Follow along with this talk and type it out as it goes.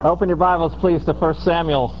Open your Bibles, please, to 1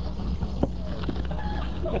 Samuel.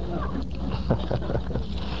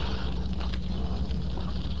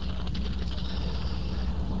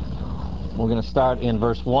 We're going to start in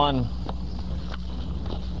verse 1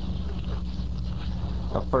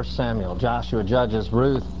 of 1 Samuel. Joshua, Judges,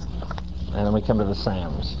 Ruth, and then we come to the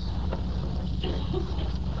Psalms.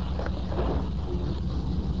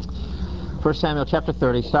 1 Samuel chapter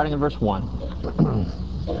 30, starting in verse 1.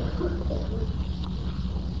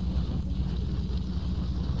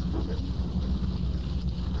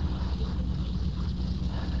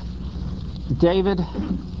 David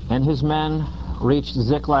and his men reached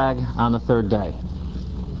Ziklag on the third day.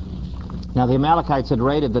 Now the Amalekites had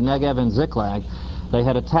raided the Negev and Ziklag. They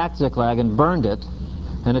had attacked Ziklag and burned it,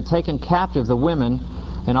 and had taken captive the women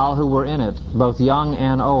and all who were in it, both young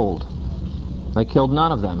and old. They killed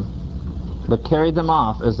none of them, but carried them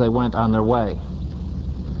off as they went on their way.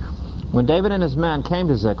 When David and his men came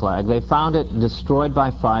to Ziklag, they found it destroyed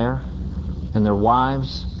by fire, and their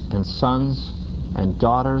wives and sons and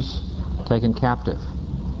daughters taken captive.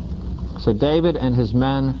 So David and his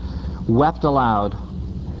men wept aloud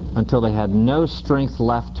until they had no strength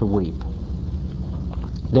left to weep.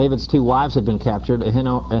 David's two wives had been captured,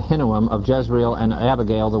 Ahinoam of Jezreel and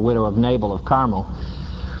Abigail, the widow of Nabal of Carmel.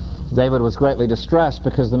 David was greatly distressed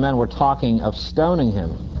because the men were talking of stoning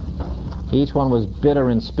him. Each one was bitter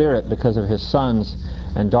in spirit because of his sons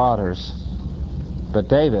and daughters. But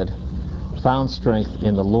David found strength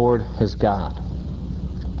in the Lord his God.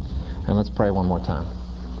 And let's pray one more time.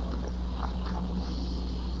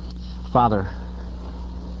 Father,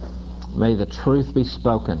 may the truth be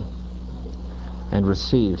spoken and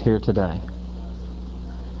received here today.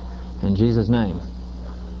 In Jesus' name,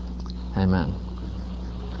 amen.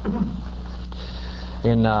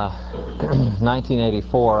 In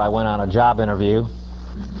 1984, I went on a job interview,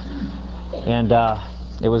 and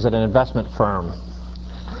it was at an investment firm.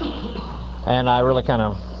 And I really kind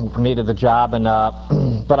of needed the job, and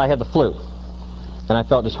but I had the flu, and I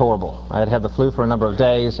felt just horrible. I had had the flu for a number of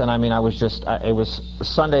days, and I mean, it was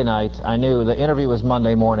Sunday night. I knew the interview was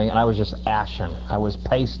Monday morning, and I was just ashen. I was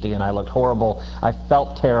pasty, and I looked horrible. I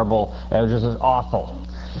felt terrible. It was just awful.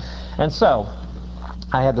 And so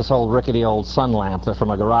I had this old rickety old sun lamp from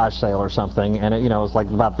a garage sale or something, and it, was like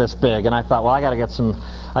about this big. And I thought, well, I got to get some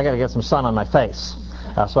sun on my face,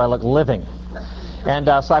 so I look living. And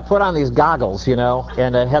so I put on these goggles,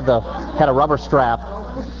 and it had a rubber strap.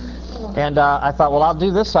 And I thought, well, I'll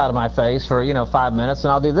do this side of my face for 5 minutes,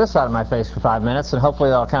 and I'll do this side of my face for 5 minutes, and hopefully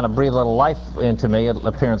that'll kind of breathe a little life into me,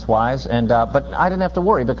 appearance-wise. And but I didn't have to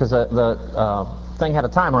worry because the thing had a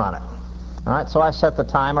timer on it. All right, so I set the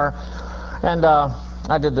timer, and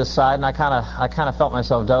I did this side, and I kind of felt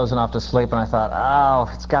myself dozing off to sleep, and I thought, oh,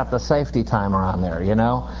 it's got the safety timer on there,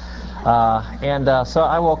 so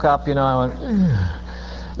I woke up, I went.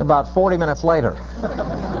 About 40 minutes later,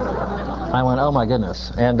 I went, oh my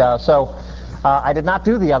goodness. And so I did not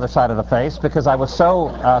do the other side of the face because I was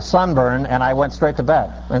so sunburned, and I went straight to bed.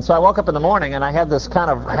 And so I woke up in the morning, and I had this kind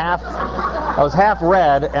of I was half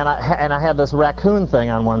red, and I had this raccoon thing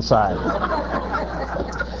on one side.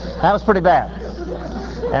 That was pretty bad.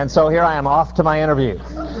 And so here I am off to my interview.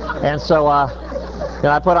 And so I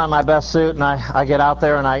put on my best suit, and I get out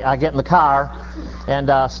there, and I get in the car,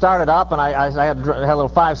 and started up, and I had a little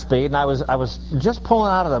 5-speed, and I was just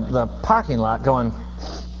pulling out of the parking lot going,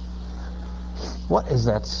 what is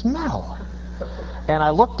that smell? And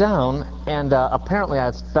I looked down, and apparently I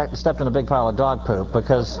had stepped in a big pile of dog poop,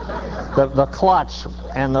 because the clutch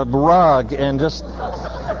and the rug and just,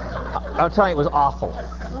 I'll tell you, it was awful.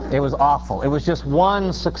 It was awful. It was just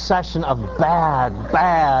one succession of bad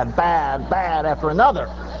after another.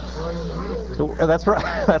 That's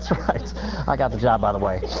right. That's right. I got the job, by the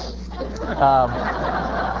way.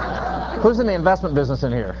 Who's in the investment business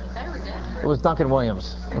in here? It was Duncan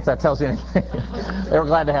Williams, if that tells you anything. They were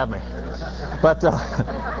glad to have me. But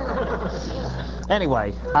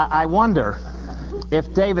anyway, I wonder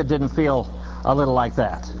if David didn't feel a little like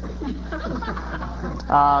that.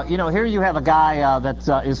 Here you have a guy that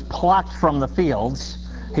is plucked from the fields.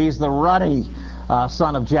 He's the ruddy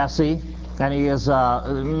son of Jesse, and he is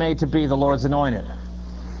made to be the Lord's anointed.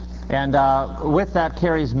 And with that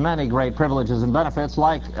carries many great privileges and benefits,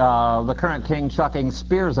 like the current king chucking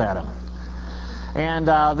spears at him. And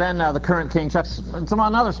then the current king chucks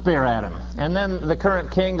another spear at him. And then the current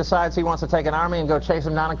king decides he wants to take an army and go chase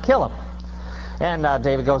him down and kill him. And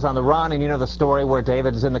David goes on the run, and you know the story where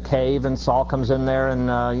David is in the cave, and Saul comes in there and,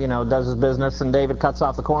 does his business, and David cuts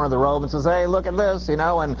off the corner of the robe and says, hey, look at this,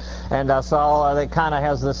 and Saul, they kind of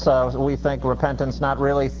has this, we think, repentance, not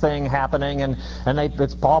really thing happening, and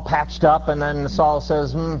it's all patched up, and then Saul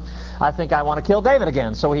says, I think I want to kill David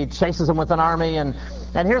again. So he chases him with an army, and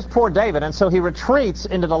here's poor David, and so he retreats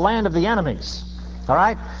into the land of the enemies. All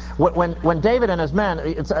right? When David and his men,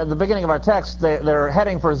 it's at the beginning of our text, they're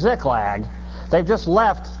heading for Ziklag. They've just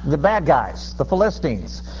left the bad guys, the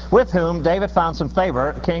Philistines, with whom David found some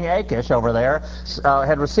favor. King Achish over there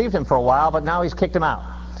had received him for a while, but now he's kicked him out.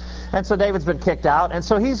 And so David's been kicked out, and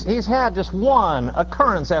so he's had just one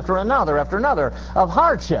occurrence after another of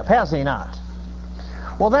hardship, has he not?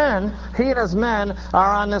 Well then, he and his men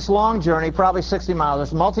are on this long journey, probably 60 miles,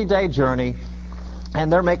 this multi-day journey, and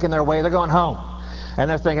they're making their way, they're going home. And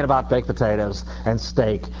they're thinking about baked potatoes and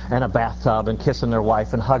steak and a bathtub and kissing their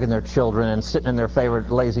wife and hugging their children and sitting in their favorite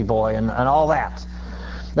lazy boy and all that.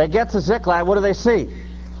 They get to Ziklag, what do they see?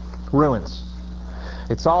 Ruins.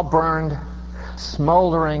 It's all burned,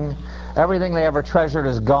 smoldering, everything they ever treasured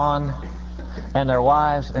is gone, and their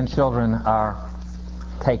wives and children are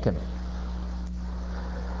taken.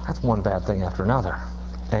 That's one bad thing after another.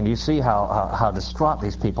 And you see how distraught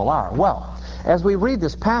these people are. Well, as we read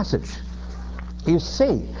this passage, you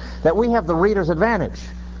see that we have the reader's advantage.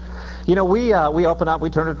 We open up, we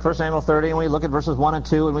turn to 1 Samuel 30, and we look at verses 1 and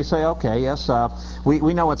 2, and we say, okay, yes,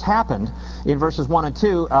 we know what's happened. In verses 1 and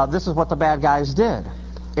 2, this is what the bad guys did.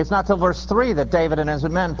 It's not till verse 3 that David and his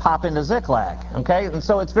men pop into Ziklag, okay? And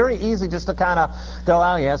so it's very easy just to kind of go,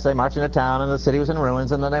 oh, yes, they marched into town, and the city was in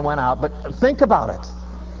ruins, and then they went out. But think about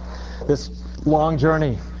it. This long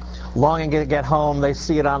journey, longing to get home, they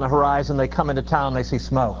see it on the horizon, they come into town, they see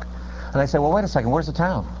smoke. And they say, well, wait a second, where's the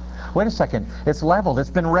town? Wait a second, it's leveled, it's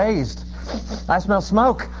been razed. I smell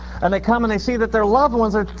smoke. And they come and they see that their loved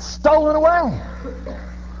ones are stolen away.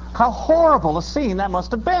 How horrible a scene that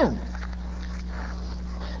must have been.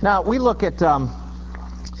 Now, we look at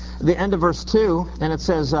the end of verse 2, and it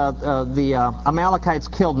says, the Amalekites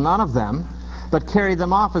killed none of them, but carried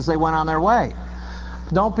them off as they went on their way.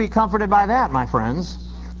 Don't be comforted by that, my friends.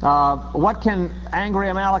 What can angry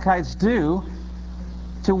Amalekites do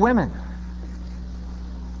to women?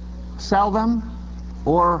 Sell them,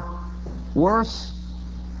 or worse?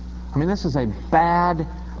 I mean, this is a bad,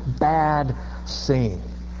 bad scene.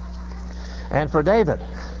 And for David,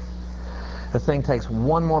 the thing takes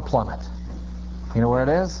one more plummet. You know where it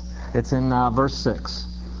is? It's in verse 6.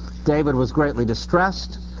 David was greatly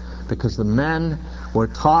distressed because the men were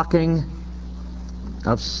talking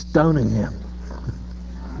of stoning him.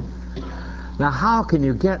 Now, how can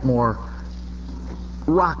you get more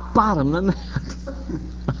rock bottom than that?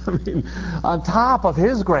 I mean, on top of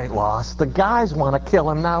his great loss, the guys want to kill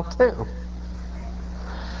him now too.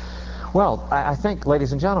 Well, I think,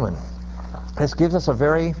 ladies and gentlemen, this gives us a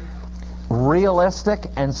very realistic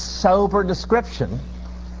and sober description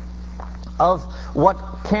of what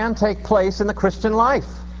can take place in the Christian life.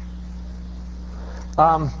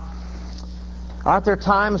 Aren't there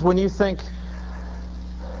times when you think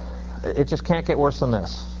it just can't get worse than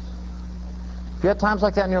this? Have you had times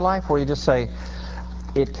like that in your life where you just say,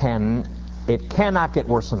 it cannot get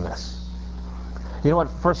worse than this? You know what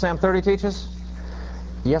 1 Sam 30 teaches?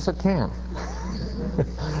 Yes, it can.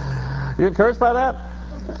 You encouraged by that?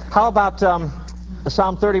 How about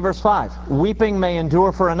Psalm 30, verse 5? Weeping may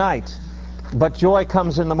endure for a night, but joy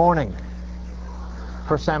comes in the morning.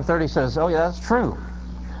 1 Sam 30 says, oh yeah, that's true.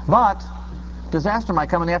 But disaster might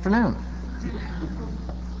come in the afternoon.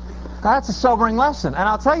 Now, that's a sobering lesson. And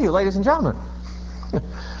I'll tell you, ladies and gentlemen,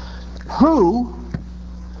 who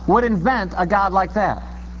would invent a God like that?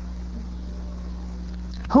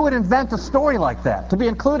 Who would invent a story like that to be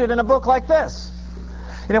included in a book like this?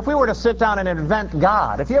 And if we were to sit down and invent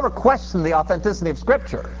God, if you ever question the authenticity of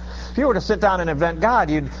Scripture, if you were to sit down and invent God,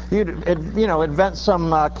 you'd invent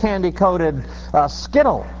some candy-coated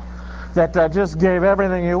Skittle that just gave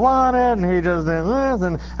everything you wanted, and he just did this,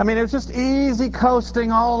 and I mean, it was just easy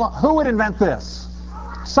coasting all along. Who would invent this?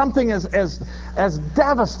 Something as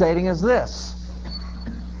devastating as this.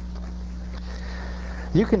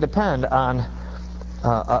 You can depend on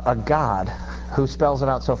a God who spells it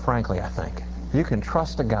out so frankly, I think. You can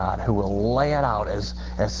trust a God who will lay it out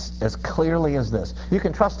as clearly as this. You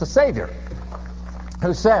can trust a Savior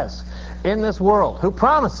who says, in this world, who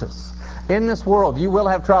promises, in this world you will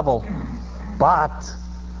have trouble, but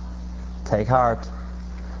take heart,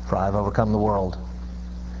 for I've overcome the world.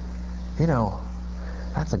 You know,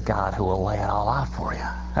 that's a God who will lay it all out for you.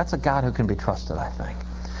 That's a God who can be trusted, I think.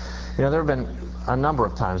 You know, there have been a number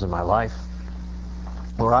of times in my life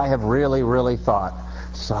where I have really, really thought,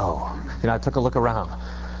 so, I took a look around.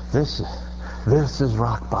 This is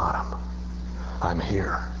rock bottom. I'm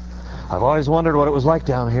here. I've always wondered what it was like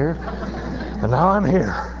down here, and now I'm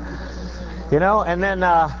here. And then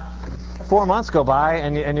 4 months go by,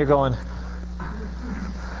 and you're going,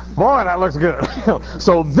 boy, that looks good.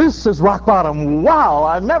 So this is rock bottom. Wow,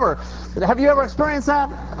 have you ever experienced that?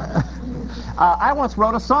 I once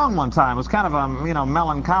wrote a song one time. It was kind of a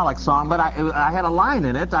melancholic song, but I had a line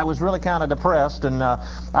in it. I was really kind of depressed, and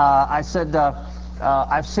I said,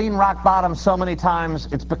 I've seen rock bottom so many times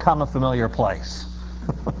it's become a familiar place.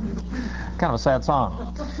 Kind of a sad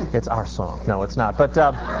song. It's our song. No, it's not. But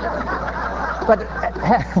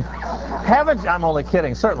haven't, I'm only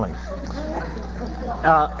kidding, certainly.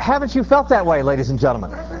 Haven't you felt that way, ladies and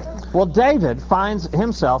gentlemen? Well, David finds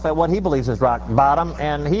himself at what he believes is rock bottom,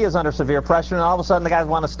 and he is under severe pressure, and all of a sudden the guys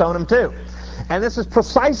want to stone him too. And this is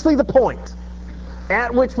precisely the point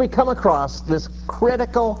at which we come across this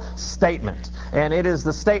critical statement. And it is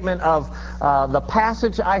the statement of the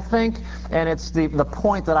passage, I think, and it's the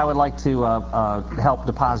point that I would like to help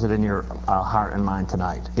deposit in your heart and mind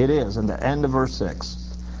tonight. It is in the end of verse 6.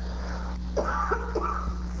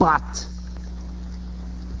 But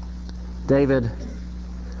David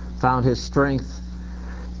found his strength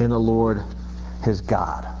in the Lord his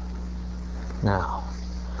God. Now,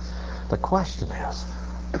 the question is,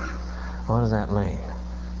 what does that mean?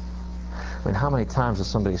 I mean, how many times has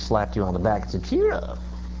somebody slapped you on the back and said, cheer up,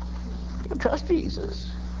 trust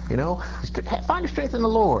Jesus, find your strength in the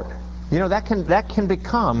Lord. That can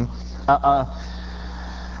become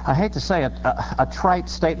I hate to say it, a trite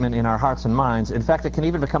statement in our hearts and minds. In fact, it can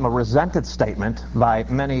even become a resented statement by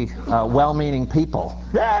many well-meaning people.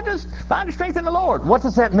 Yeah, just find your strength in the Lord. What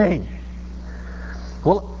does that mean?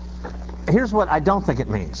 Well, here's what I don't think it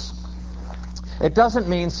means. It doesn't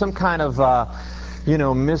mean some kind of,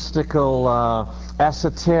 mystical,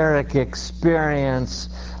 esoteric experience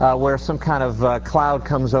where some kind of cloud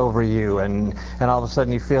comes over you and all of a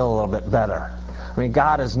sudden you feel a little bit better. I mean,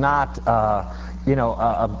 God is not,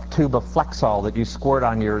 a tube of Flexol that you squirt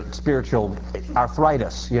on your spiritual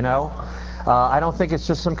arthritis, I don't think it's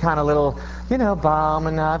just some kind of little, balm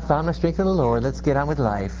and I found my strength in the Lord, let's get on with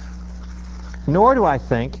life. Nor do I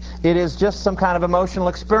think it is just some kind of emotional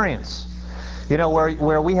experience.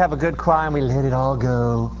 Where we have a good cry and we let it all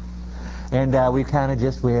go. And we kind of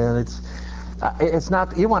just, it's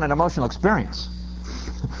not, you want an emotional experience.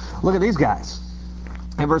 Look at these guys.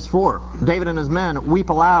 In verse 4, David and his men weep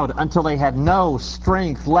aloud until they had no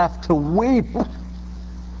strength left to weep. Now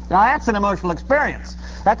that's an emotional experience.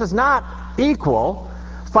 That does not equal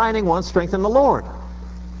finding one's strength in the Lord.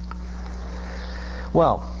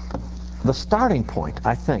 Well, the starting point,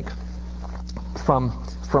 I think, from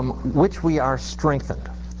which we are strengthened.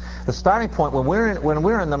 The starting point when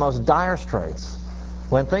we're in the most dire straits,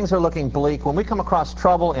 when things are looking bleak, when we come across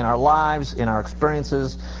trouble in our lives, in our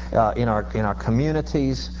experiences, in our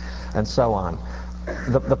communities, and so on,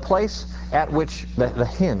 the place at which the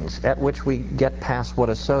hinge at which we get past what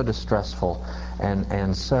is so distressful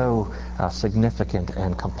and so significant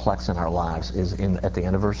and complex in our lives is at the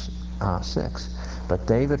end of verse 6. But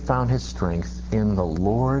David found his strength in the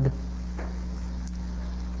Lord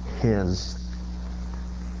his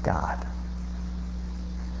God.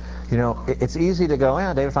 It's easy to go,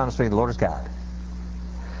 David found his strength in the Lord his God.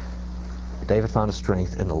 David found his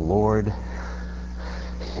strength in the Lord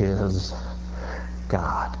his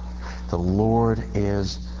God. The Lord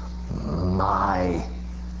is my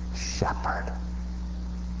shepherd.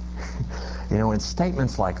 In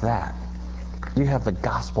statements like that, you have the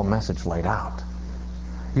gospel message laid out.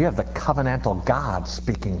 You have the covenantal God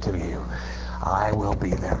speaking to you. I will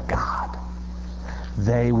be their God.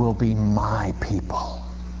 They will be my people.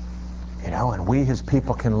 And we, his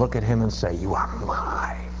people, can look at him and say, you are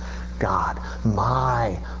my God,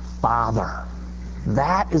 my Father.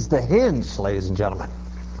 That is the hinge, ladies and gentlemen.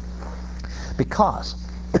 Because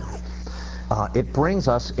it brings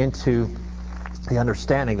us into the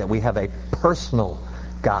understanding that we have a personal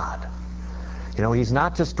God. He's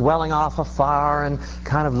not just dwelling off afar and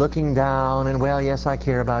kind of looking down and, well, yes, I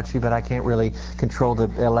care about you, but I can't really control the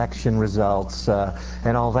election results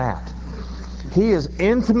and all that. He is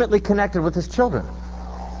intimately connected with his children.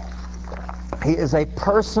 He is a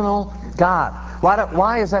personal God.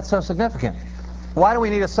 Why is that so significant? Why do we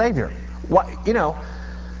need a Savior?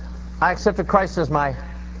 I accepted Christ as my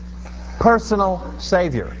personal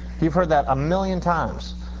Savior. You've heard that a million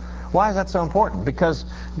times. Why is that so important? Because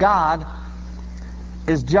God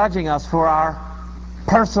is judging us for our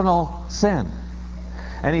personal sin.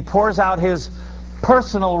 And he pours out his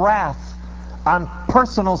personal wrath on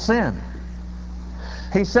personal sin.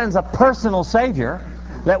 He sends a personal Savior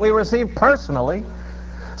that we receive personally,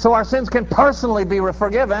 so our sins can personally be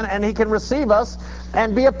forgiven, and He can receive us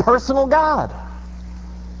and be a personal God.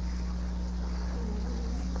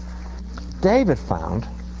 David found,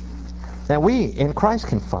 and we in Christ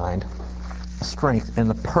can find, strength in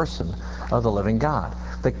the person of the living God.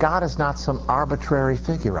 That God is not some arbitrary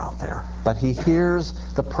figure out there, but He hears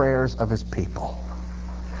the prayers of His people.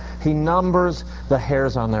 He numbers the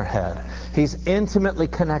hairs on their head. He's intimately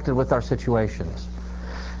connected with our situations.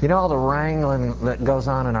 You know, all the wrangling that goes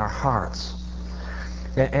on in our hearts,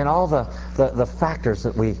 and all the factors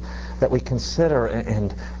that we consider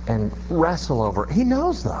and wrestle over. He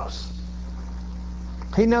knows those.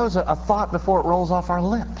 He knows a thought before it rolls off our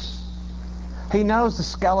lips. He knows the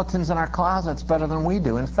skeletons in our closets better than we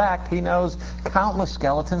do. In fact, He knows countless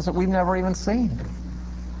skeletons that we've never even seen.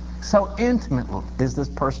 So intimate is this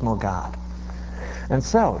personal God. And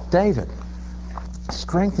so, David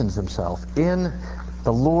strengthens himself in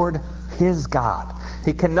the Lord, his God.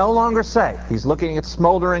 He can no longer say, he's looking at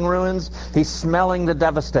smoldering ruins, he's smelling the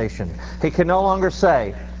devastation. He can no longer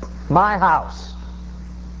say, my house.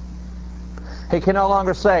 He can no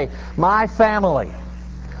longer say, my family,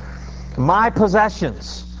 my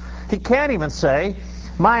possessions. He can't even say,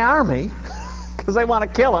 my army, because they want to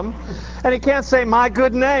kill him. And he can't say, my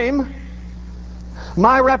good name,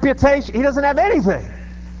 my reputation. He doesn't have anything.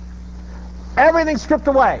 Everything's stripped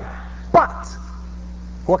away. But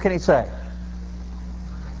what can he say?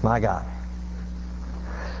 My God.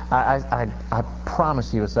 I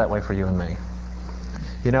promise you it's that way for you and me.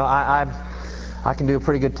 You know, I can do a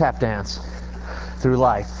pretty good tap dance through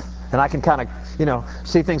life. And I can kind of, you know,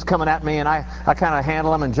 see things coming at me, and I kind of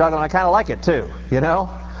handle them and juggle them. I kind of like it too, you know.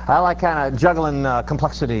 I like kind of juggling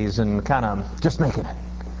complexities and kind of just making it.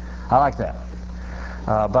 I like that.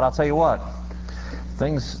 But I'll tell you what,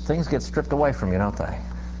 things get stripped away from you, don't they?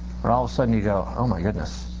 Or all of a sudden you go, oh my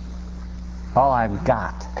goodness, all I've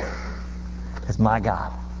got is my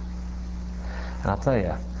God. And I'll tell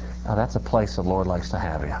you, that's a place the Lord likes to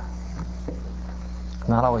have you.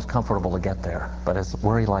 Not always comfortable to get there, but it's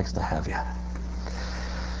where He likes to have you.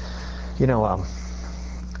 You know,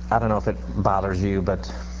 I don't know if it bothers you,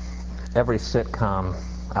 but every sitcom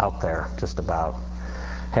out there, just about,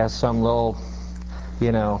 has some little,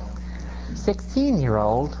 you know,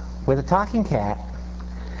 16-year-old with a talking cat,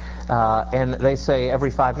 and they say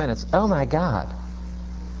every 5 minutes, oh my God.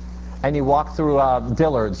 And you walk through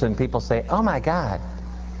Dillard's and people say, oh my God.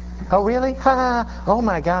 Oh really? Ha ha. Oh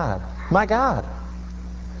my God. My God.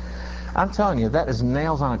 I'm telling you, that is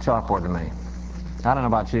nails on a chalkboard to me. I don't know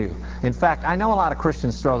about you. In fact, I know a lot of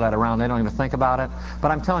Christians throw that around. They don't even think about it.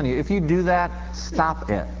 But I'm telling you, if you do that, stop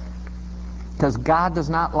it. Because God does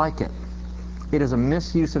not like it. It is a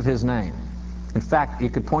misuse of His name. In fact, you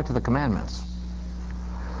could point to the commandments.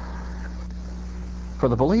 For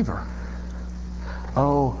the believer,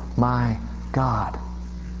 oh my God,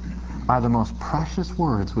 are the most precious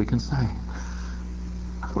words we can say.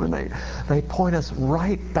 When they point us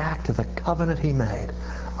right back to the covenant He made.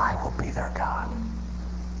 I will be their God.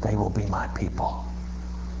 They will be my people.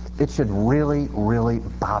 It should really, really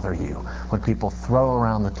bother you when people throw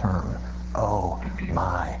around the term, oh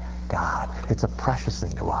my God. It's a precious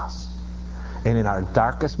thing to us. And in our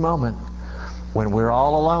darkest moment, when we're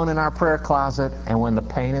all alone in our prayer closet and when the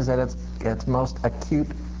pain is at its most acute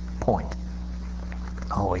point,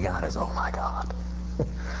 all we got is, oh my God.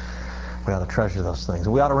 We ought to treasure those things.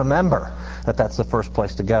 We ought to remember that that's the first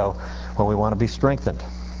place to go when we want to be strengthened.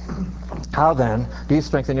 How then do you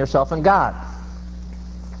strengthen yourself in God?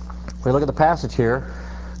 We look at the passage here.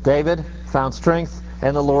 David found strength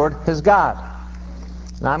in the Lord his God.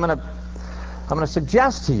 Now I'm going to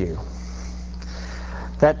suggest to you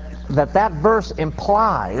that verse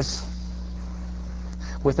implies,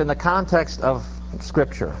 within the context of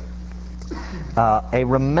Scripture, a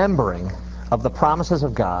remembering of the promises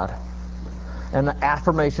of God and the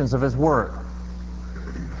affirmations of His Word.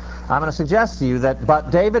 I'm going to suggest to you that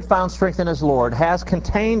but David found strength in his Lord has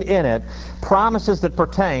contained in it promises that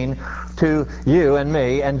pertain to you and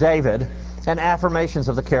me and David and affirmations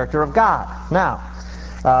of the character of God. Now,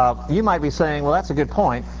 you might be saying, well, that's a good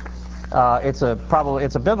point. It's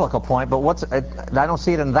a biblical point, but I don't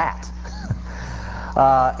see it in that.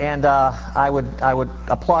 I would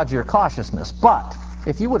applaud your cautiousness. But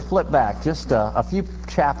if you would flip back just a few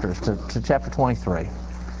chapters to chapter 23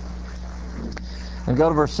 and go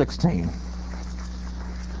to verse 16.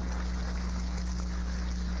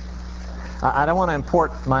 I don't want to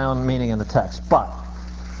import my own meaning in the text, but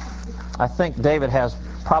I think David has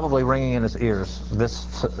probably ringing in his ears this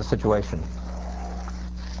situation.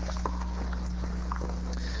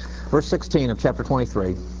 Verse 16 of chapter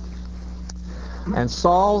 23. And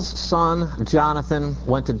Saul's son Jonathan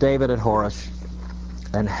went to David at Horesh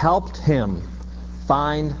and helped him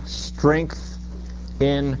find strength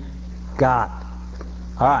in God.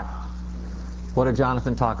 All right. What did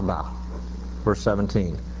Jonathan talk about? Verse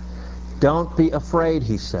 17. Don't be afraid,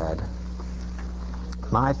 he said.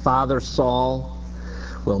 My father Saul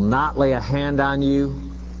will not lay a hand on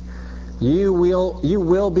you. You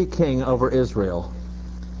will be king over Israel,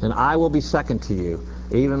 and I will be second to you.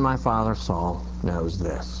 Even my father Saul knows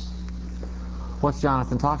this. What's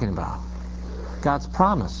Jonathan talking about? God's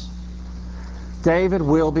promise. David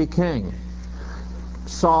will be king.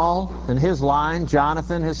 Saul and his line,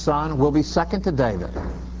 Jonathan, his son, will be second to David.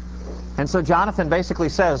 And so Jonathan basically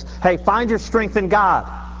says, hey, find your strength in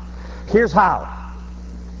God. Here's how.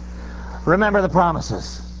 Remember the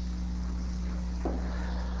promises.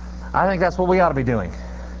 I think that's what we ought to be doing.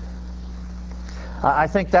 I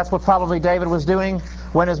think that's what probably David was doing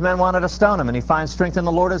when his men wanted to stone him, and he finds strength in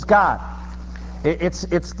the Lord as God. It's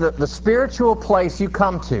the spiritual place you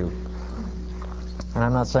come to. And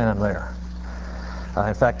I'm not saying I'm there.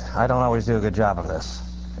 In fact, I don't always do a good job of this.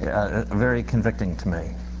 Very convicting to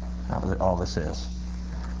me, all this is.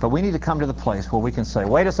 But we need to come to the place where we can say,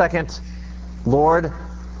 wait a second, Lord,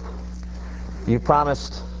 you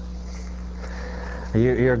promised.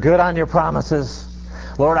 You're good on your promises.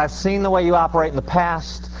 Lord, I've seen the way you operate in the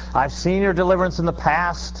past. I've seen your deliverance in the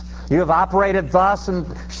past. You have operated thus, and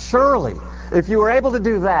surely, if you were able to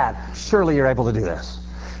do that, surely you're able to do this.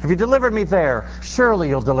 If you delivered me there, surely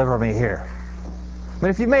you'll deliver me here. But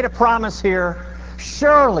if you made a promise here,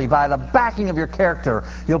 surely by the backing of your character,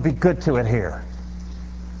 you'll be good to it here.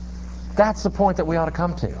 That's the point that we ought to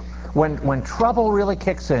come to. When trouble really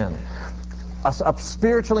kicks in, a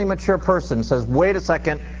spiritually mature person says, wait a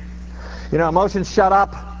second, emotions shut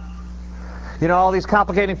up. All these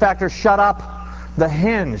complicating factors shut up. The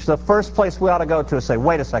hinge, the first place we ought to go to is say,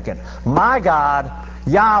 wait a second, my God,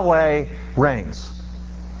 Yahweh, reigns.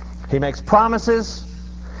 He makes promises.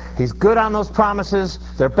 He's good on those promises.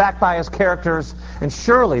 They're backed by his characters, and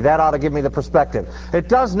surely that ought to give me the perspective. It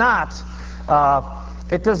does not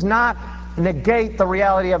negate the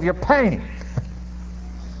reality of your pain,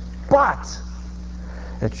 but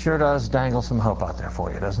it sure does dangle some hope out there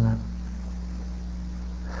for you, doesn't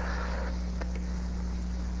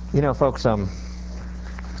it? Folks,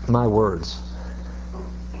 my words,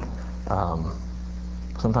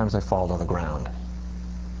 sometimes they fall to the ground.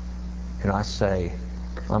 I say,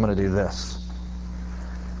 I'm going to do this,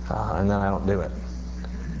 and then I don't do it.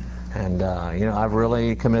 And, I've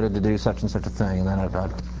really committed to do such and such a thing, and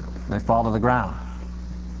then they fall to the ground.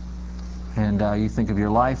 And you think of your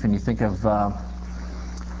life, and you think of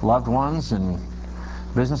loved ones and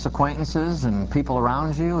business acquaintances and people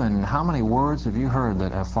around you, and how many words have you heard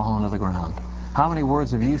that have fallen to the ground? How many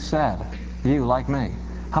words have you said, you like me,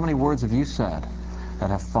 how many words have you said that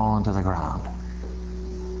have fallen to the ground?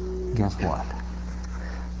 Guess what?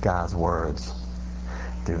 God's words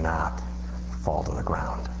do not fall to the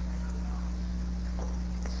ground.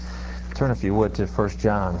 Turn, if you would, to 1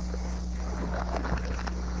 John.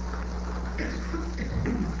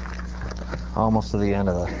 Almost to the end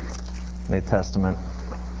of the New Testament.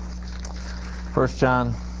 1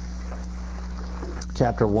 John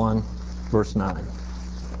chapter 1, verse 9.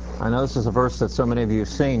 I know this is a verse that so many of you have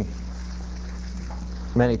seen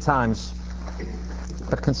many times,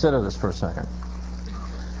 but consider this for a second.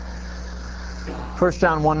 1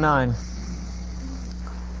 John 1:9.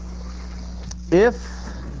 If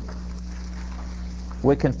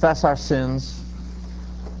we confess our sins,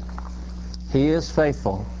 He is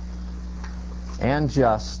faithful and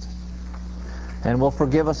just, and will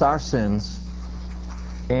forgive us our sins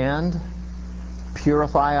and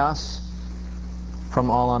purify us from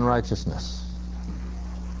all unrighteousness.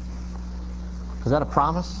 Is that a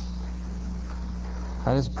promise?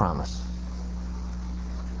 That is a promise.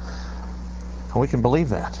 And we can believe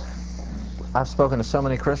that. I've spoken to so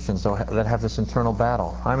many Christians that have this internal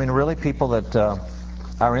battle. I mean, really, people that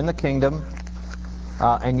are in the kingdom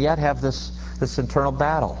and yet have this internal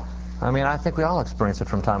battle. I mean, I think we all experience it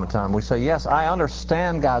from time to time. We say, yes, I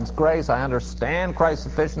understand God's grace. I understand Christ's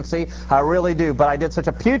sufficiency. I really do. But I did such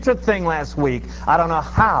a putrid thing last week. I don't know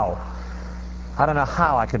how.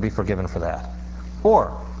 I could be forgiven for that.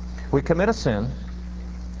 Or we commit a sin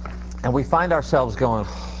and we find ourselves going,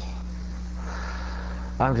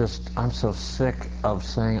 I'm so sick of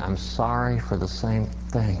saying I'm sorry for the same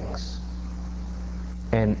things.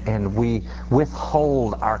 And we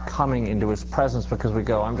withhold our coming into His presence because we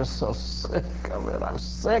go, I'm just so sick of it. I'm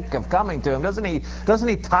sick of coming to Him. Doesn't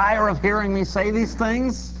he tire of hearing me say these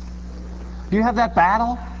things? Do you have that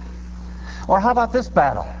battle? Or how about this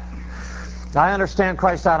battle? I understand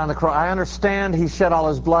Christ died on the cross. I understand He shed all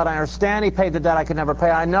His blood. I understand He paid the debt I could never pay.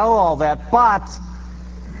 I know all that, but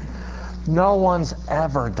no one's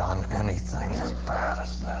ever done anything as bad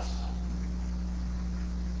as this.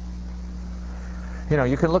 You know,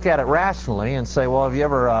 you can look at it rationally and say, well, have you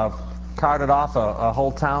ever carted off a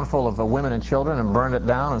whole town full of women and children and burned it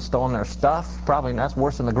down and stolen their stuff? Probably that's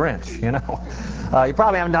worse than the Grinch, you know. You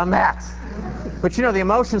probably haven't done that. But you know, the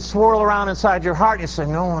emotions swirl around inside your heart and you say,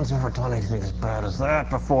 no one's ever done anything as bad as that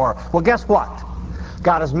before. Well, guess what?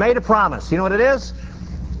 God has made a promise. You know what it is?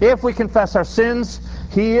 If we confess our sins,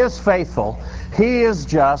 He is faithful, He is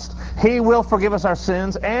just, He will forgive us our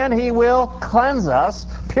sins, and He will cleanse us,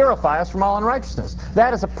 purify us from all unrighteousness.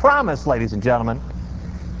 That is a promise, ladies and gentlemen.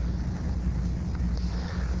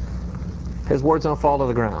 His words don't fall to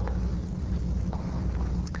the ground.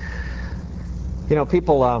 You know,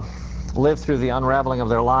 people live through the unraveling of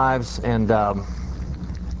their lives and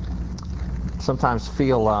sometimes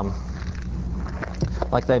feel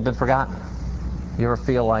like they've been forgotten. You ever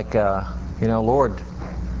feel like, you know, Lord,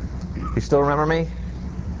 you still remember me?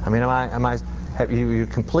 I mean, have you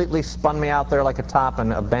completely spun me out there like a top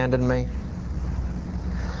and abandoned me?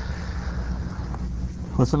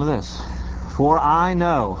 Listen to this. For I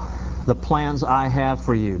know the plans I have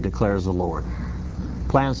for you, declares the Lord.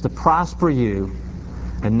 Plans to prosper you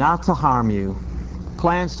and not to harm you.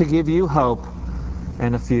 Plans to give you hope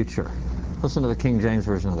and a future. Listen to the King James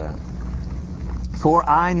Version of that. For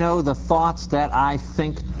I know the thoughts that I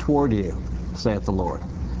think toward you, saith the Lord.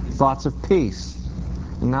 Thoughts of peace,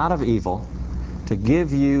 not of evil, to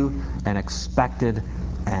give you an expected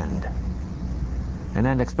end. An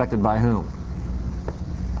end expected by whom?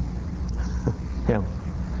 Him.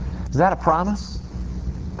 Is that a promise?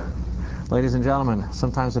 Ladies and gentlemen,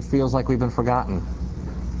 sometimes it feels like we've been forgotten.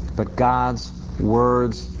 But God's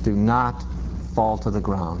words do not fall to the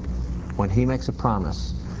ground. When He makes a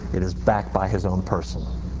promise, it is backed by His own person.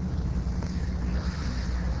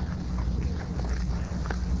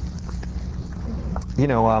 You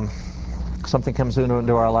know, something comes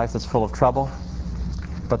into our life that's full of trouble,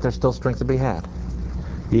 but there's still strength to be had.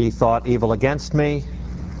 Ye thought evil against me,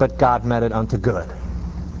 but God meant it unto good.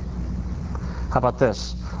 How about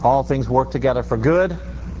this? All things work together for good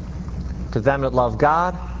to them that love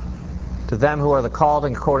God, to them who are the called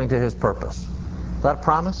according to His purpose. Is that a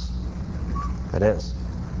promise? It is.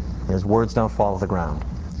 His words don't fall to the ground.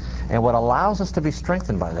 And what allows us to be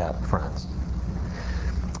strengthened by that, friends,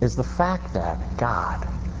 is the fact that God,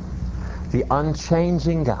 the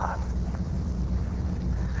unchanging God,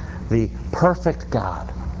 the perfect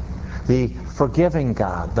God, the forgiving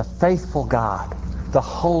God, the faithful God, the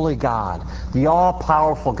holy God, the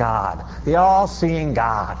all-powerful God, the all-seeing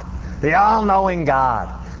God, the all-knowing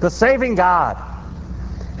God, the saving God,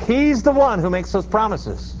 He's the one who makes those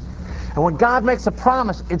promises. And when God makes a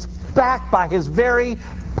promise, it's backed by His very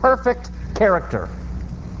perfect character.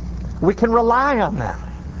 We can rely on them.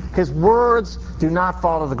 His words do not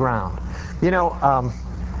fall to the ground. You know,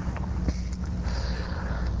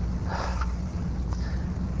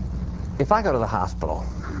 if I go to the hospital,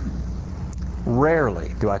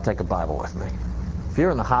 rarely do I take a Bible with me. If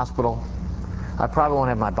you're in the hospital, I probably won't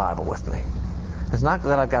have my Bible with me. It's not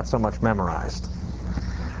that I've got so much memorized.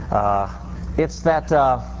 It's that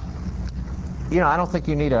you know, I don't think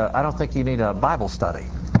you need a Bible study.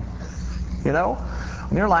 You know,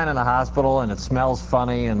 when you're lying in the hospital and it smells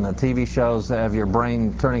funny and the TV shows have your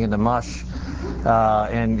brain turning into mush,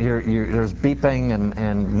 and there's beeping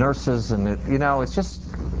and nurses and you know,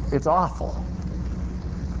 it's awful.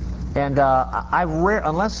 And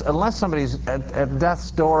unless somebody's at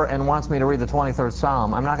death's door and wants me to read the 23rd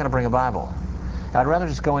Psalm, I'm not going to bring a Bible. I'd rather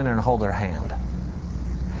just go in there and hold their hand.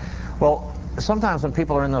 Well, sometimes when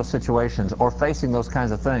people are in those situations or facing those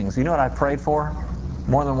kinds of things, you know what I've prayed for?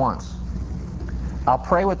 More than once. I'll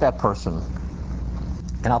pray with that person,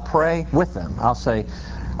 and I'll pray with them. I'll say,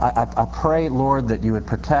 I pray, Lord, that you would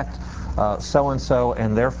protect so-and-so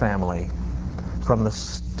and their family from the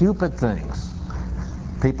stupid things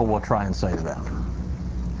people will try and say to them.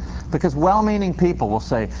 Because well-meaning people will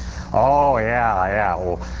say, oh, yeah,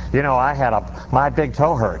 well, you know, I had my big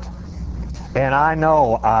toe hurt, and I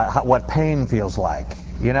know what pain feels like,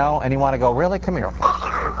 you know, and you want to go, really? Come here.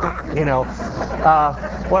 You know,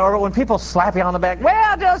 or when people slap you on the back,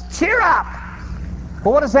 well, just cheer up.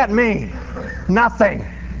 Well, what does that mean? Nothing.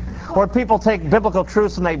 Or people take biblical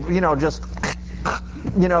truths and they, you know, just,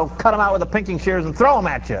 you know, cut them out with the pinking shears and throw them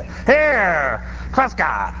at you. Here, trust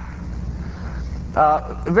God.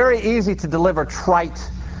 Very easy to deliver trite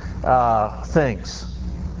things.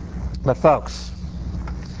 But folks,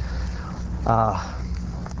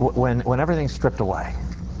 when everything's stripped away,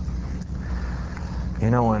 you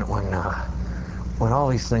know, when all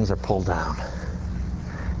these things are pulled down,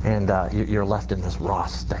 and you're left in this raw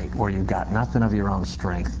state where you've got nothing of your own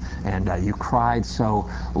strength, and you cried so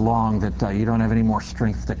long that you don't have any more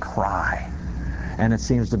strength to cry. And it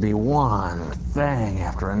seems to be one thing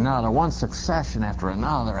after another, one succession after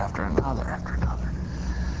another, after another, after another.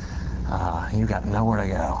 You got nowhere to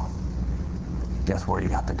go. Guess where you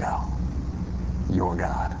got to go? Your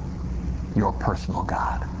God. Your personal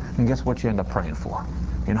God. And guess what you end up praying for?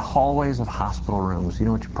 In hallways of hospital rooms, you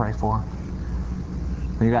know what you pray for?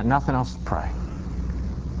 You got nothing else to pray.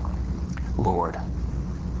 Lord,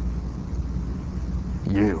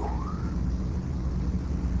 you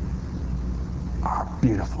are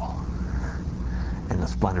beautiful in the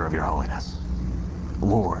splendor of your holiness.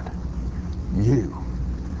 Lord, you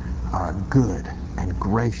are a good and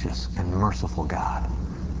gracious and merciful God.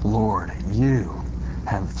 Lord, you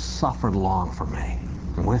have suffered long for me,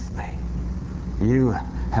 with me. You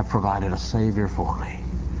have provided a Savior for me.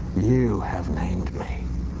 You have named me.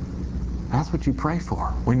 That's what you pray for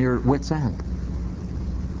when you're at wit's end.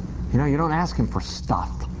 You know, you don't ask him for stuff.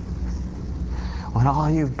 When all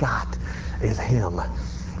you've got is him,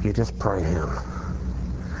 you just pray him.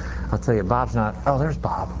 I'll tell you, Bob's not... Oh, there's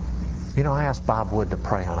Bob. You know, I asked Bob Wood to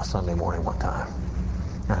pray on a Sunday morning one time,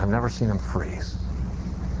 and I've never seen him freeze.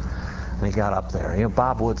 And he got up there. You know,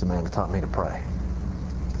 Bob Wood's the man that taught me to pray.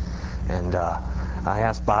 And I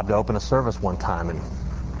asked Bob to open a service one time,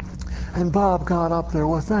 and Bob got up there,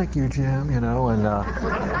 well, thank you, Jim, you know, and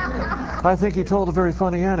I think he told a very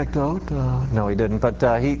funny anecdote. No, he didn't, but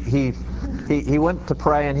he went to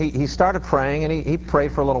pray, and he started praying, and he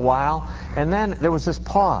prayed for a little while, and then there was this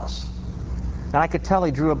pause, and I could tell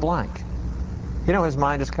he drew a blank. You know, his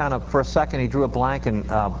mind just kind of, for a second, he drew a blank, and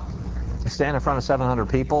stand in front of 700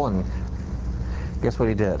 people, and guess what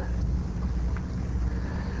he did?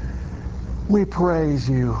 We praise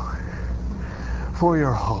you for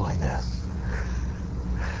your holiness.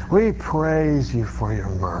 We praise you for your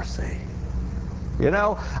mercy. You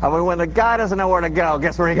know, I mean, when the guy doesn't know where to go,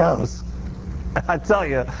 guess where he goes? I tell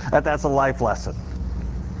you that's a life lesson.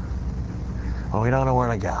 When we don't know where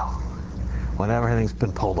to go, when everything's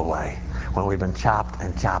been pulled away, when we've been chopped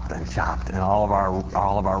and chopped and chopped, and all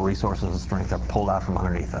of our resources and strength are pulled out from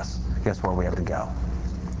underneath us, guess where we have to go?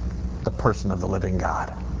 The person of the living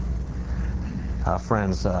God.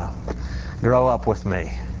 Friends, grow up with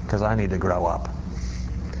me, because I need to grow up.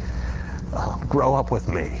 Grow up with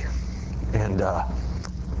me. And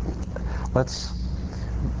let's,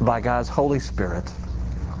 by God's Holy Spirit,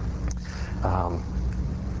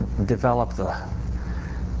 develop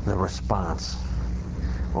the response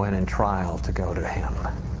when in trial to go to him,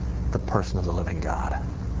 the person of the living God.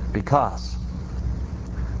 Because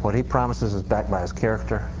what he promises is backed by his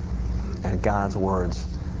character, and God's words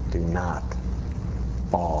do not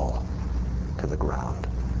fall to the ground.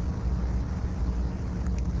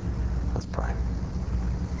 Let's pray.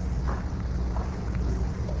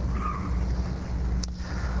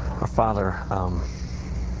 Our Father,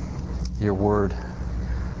 your word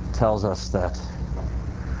tells us that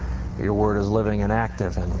your word is living and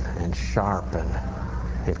active and sharp, and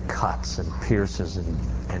it cuts and pierces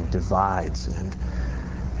and divides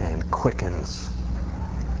and quickens.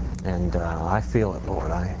 And I feel it,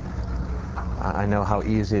 Lord. I know how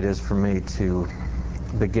easy it is for me to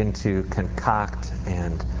begin to concoct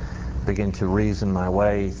and begin to reason my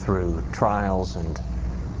way through trials. And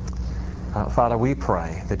Father, we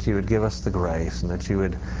pray that you would give us the grace, and that you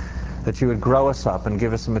would grow us up and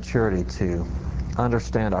give us the maturity to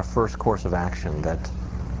understand our first course of action, that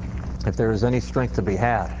if there is any strength to be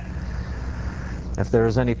had, if there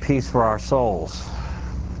is any peace for our souls,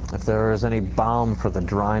 if there is any balm for the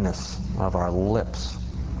dryness of our lips,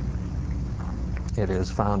 it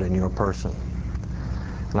is found in your person.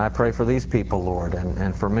 And I pray for these people, Lord,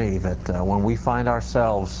 and for me, that when we find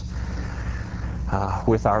ourselves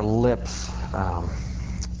with our lips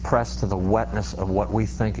pressed to the wetness of what we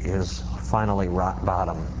think is finally rock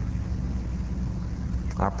bottom,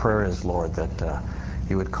 our prayer is, Lord, that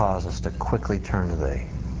you would cause us to quickly turn to thee,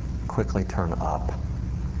 quickly turn up,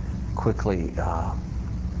 quickly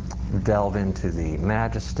delve into the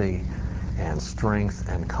majesty and strength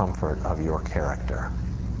and comfort of your character.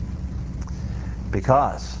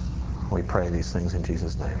 Because we pray these things in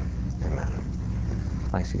Jesus' name. Amen.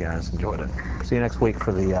 Thanks, you guys. Enjoyed it. See you next week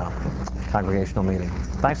for the congregational meeting.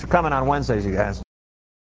 Thanks for coming on Wednesdays, you guys.